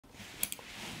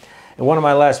In one of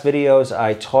my last videos,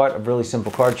 I taught a really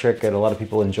simple card trick and a lot of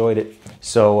people enjoyed it.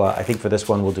 So I think for this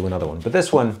one, we'll do another one. But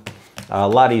this one, a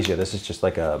lot easier. This is just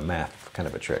like a math kind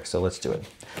of a trick. So let's do it.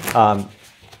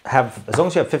 As long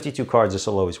as you have 52 cards, this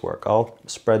will always work. I'll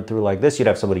spread through like this. You'd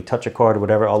have somebody touch a card or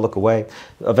whatever. I'll look away.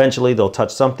 Eventually, they'll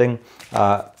touch something.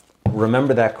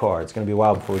 Remember that card. It's going to be a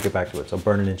while before we get back to it, so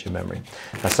burn it into your memory.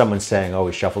 Now, someone's saying, oh,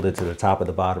 we shuffled it to the top or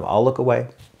the bottom. I'll look away.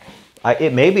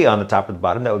 It may be on the top or the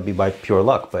bottom. That would be by pure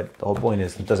luck, but the whole point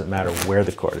is it doesn't matter where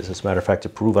the card is. As a matter of fact, to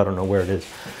prove I don't know where it is,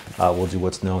 we'll do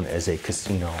what's known as a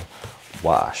casino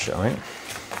wash, all right?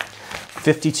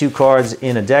 52 cards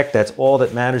in a deck. That's all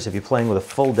that matters. If you're playing with a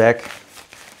full deck,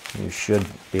 you should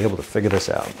be able to figure this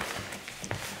out.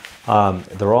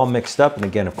 They're all mixed up, and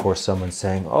again, of course, someone's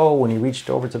saying, oh, when he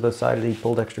reached over to the side, he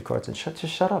pulled extra cards. And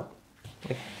just shut up.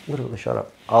 Like, literally shut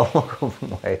up. I'll look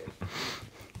away.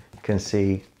 You can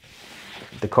see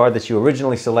the card that you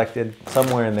originally selected,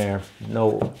 somewhere in there,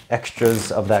 no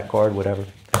extras of that card, whatever.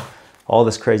 All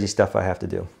this crazy stuff I have to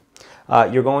do.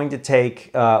 You're going to take,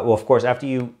 well, of course, after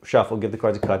you shuffle, give the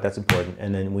cards a cut. That's important.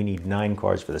 And then we need 9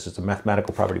 cards for this. It's a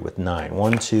mathematical property with 9.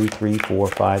 1, 2, 3, 4,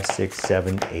 5, 6,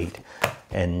 7, 8,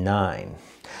 and 9.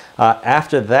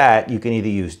 After that, you can either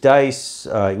use dice.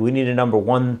 We need a number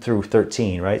 1 through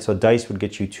 13, right? So dice would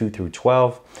get you 2 through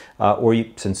 12. Or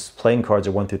since playing cards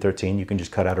are 1 through 13, you can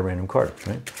just cut out a random card,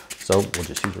 right? So we'll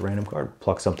just use a random card.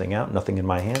 Pluck something out. Nothing in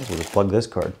my hands. We'll just plug this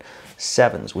card.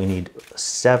 7s. We need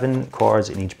 7 cards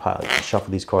in each pile. You can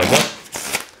shuffle these cards up.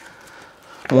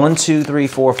 1, 2, 3,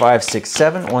 4, 5, 6,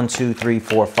 7. 1, 2, 3,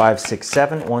 4, 5, 6,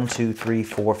 7. 1, 2, 3,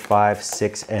 4, 5,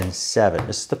 6, and 7.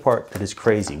 This is the part that is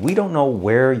crazy. We don't know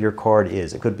where your card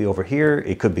is. It could be over here.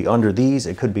 It could be under these.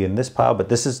 It could be in this pile. But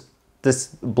this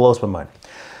blows my mind.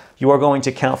 You are going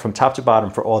to count from top to bottom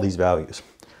for all these values.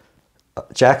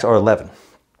 Jacks are 11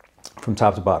 from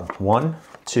top to bottom. 1,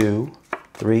 2,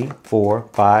 3, 4,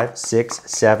 5,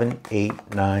 6, 7,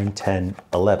 8, 9, 10,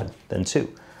 11. Then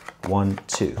 2. 1,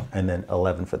 2, and then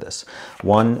 11 for this.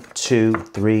 1, 2,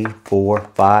 3, 4,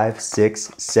 5,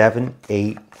 6, 7,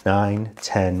 8, 9,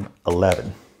 10,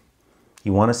 11.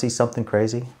 You want to see something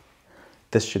crazy?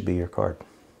 This should be your card.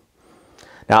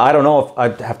 Now, I don't know if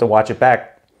I'd have to watch it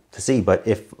back to see, but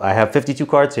if I have 52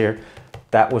 cards here,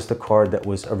 that was the card that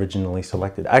was originally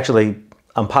selected. Actually,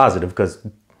 I'm positive because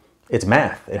it's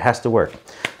math. It has to work.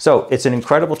 So it's an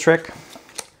incredible trick,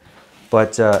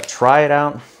 but try it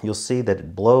out. You'll see that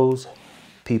it blows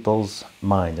people's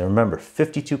mind. And remember,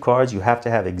 52 cards. You have to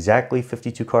have exactly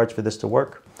 52 cards for this to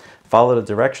work. Follow the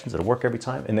directions. It'll work every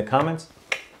time. In the comments,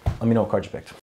 let me know what card you picked.